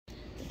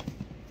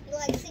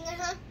like singing,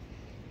 huh?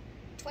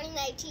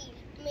 2019.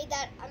 I made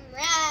that I'm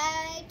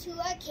right to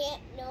I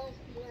can't no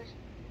more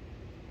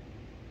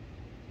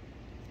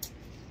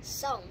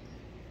song.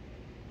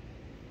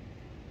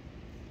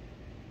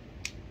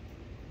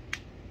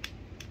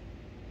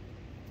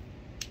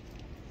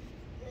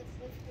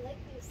 Let's let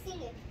me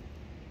sing it.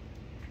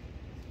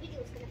 This video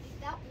is gonna be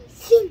about me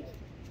singing.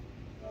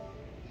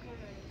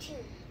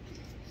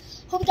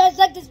 Hope you guys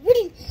like this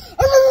video.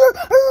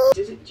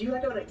 Do you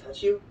like it when I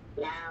touch you?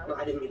 No. No,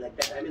 I didn't mean like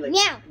that. I mean like,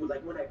 Yeah.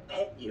 like when I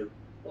pet you.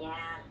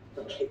 Yeah.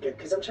 Okay, good.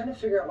 Because I'm trying to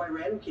figure out why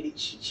Random Kitty,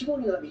 she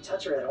won't even let me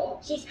touch her at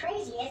all. She's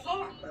crazy as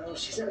hell. Oh,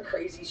 she's not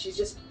crazy. She's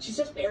just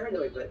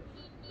paranoid. But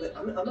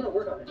I'm gonna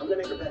work on it. I'm gonna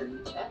make her better.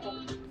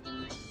 Okay.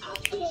 I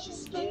think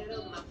she's scared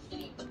of my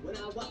feet. When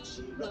I walk,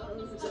 she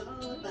runs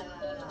around.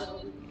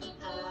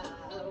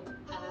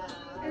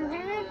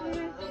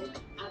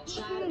 I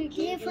try To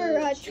give her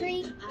a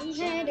treat and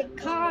had to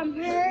calm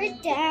her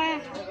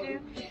down.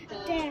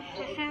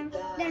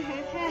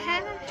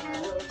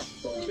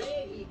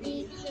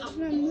 Baby, I'm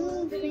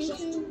moving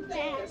too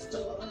fast.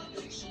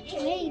 She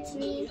hates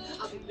me.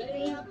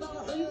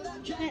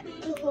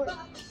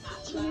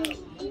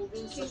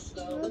 moving so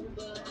slow,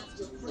 but I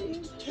still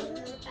freak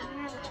her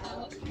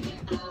out.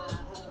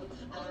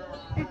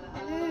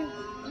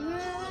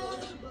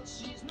 But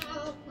she's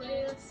my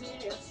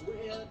princess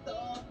with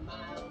a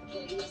mild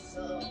case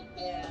of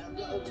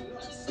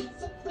arrogance.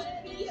 It's a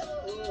radio,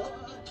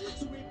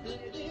 so we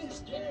play this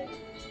game.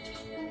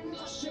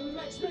 She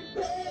makes me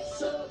beg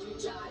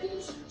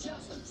sometimes,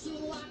 just so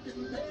I can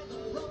beg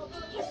her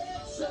over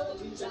head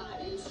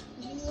sometimes.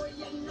 Oh,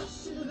 you know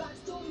she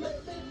likes to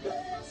make me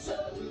beg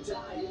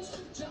sometimes,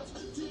 just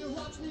to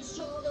watch me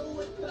struggle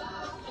with my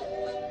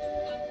head.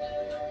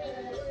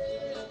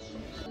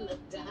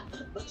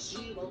 But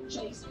she won't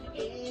chase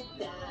it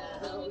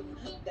down.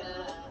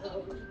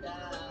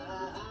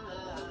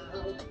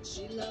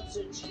 She loves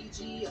her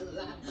Gigi a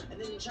lot, and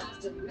then tries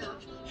to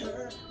knock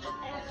her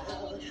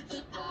out.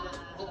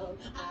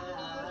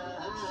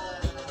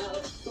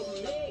 But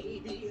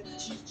maybe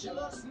she's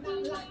just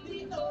not like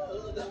the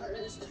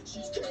others.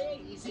 She's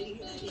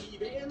crazy,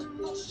 even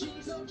though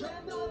she's a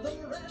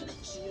grandmother, and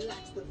she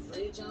likes the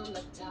fridge on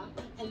the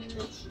top, and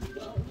then she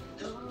don't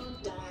come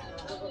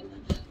down.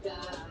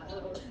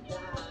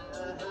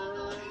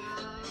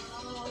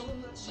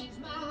 She's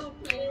my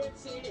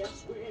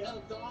princess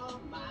with all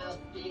my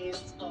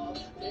fists up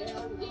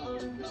there.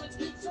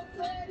 It's a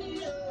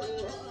radio,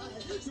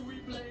 so we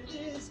play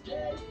this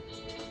game.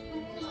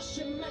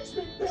 She makes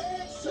me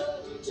beg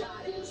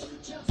sometimes,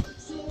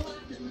 just so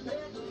I can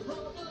beg her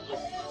over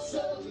head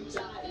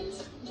sometimes.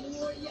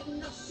 Oh, you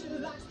know she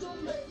likes to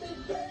make me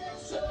beg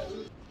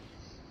sometimes.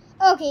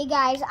 Okay,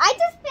 guys, I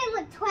just spent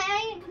like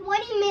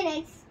 20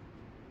 minutes,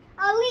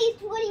 at least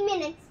 20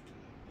 minutes,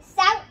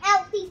 shout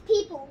out these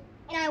people,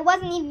 and I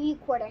wasn't even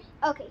recording.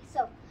 Okay,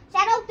 so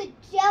shout out to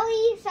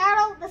Jelly, shout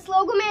out the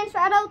Slogan Man,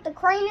 shout out the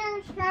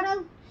Craner, shout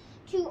out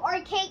to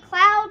Arcade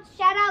Clouds,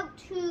 shout out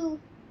to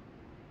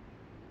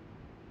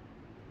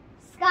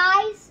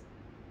Skies,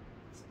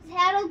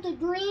 shout out to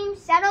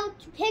Dreams, shout out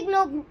to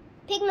Pigno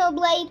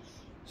Blade.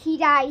 He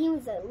died. He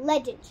was a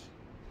legend.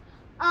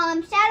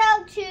 Shout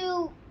out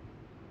to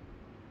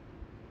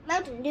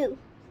Mountain Dew.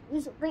 It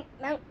was a great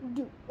Mountain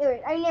Dew.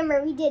 I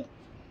remember we did.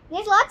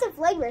 There's lots of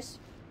flavors.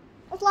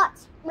 There's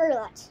lots, very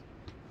lots.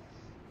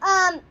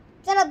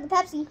 Shout out to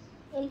Pepsi,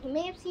 and you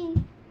may have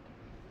seen.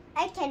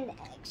 I can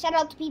shout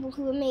out to people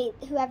who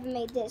haven't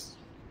made this.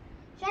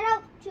 Shout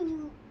out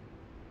to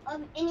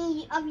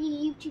any of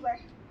you YouTuber.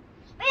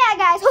 But yeah,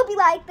 guys, hope you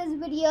liked this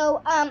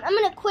video. I'm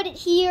gonna quit it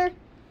here.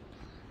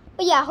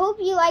 But yeah, hope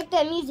you liked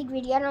that music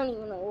video. I don't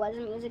even know what was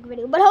a music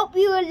video, but hope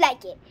you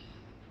like it.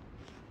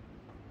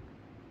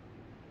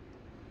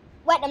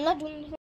 What? I'm not doing anything.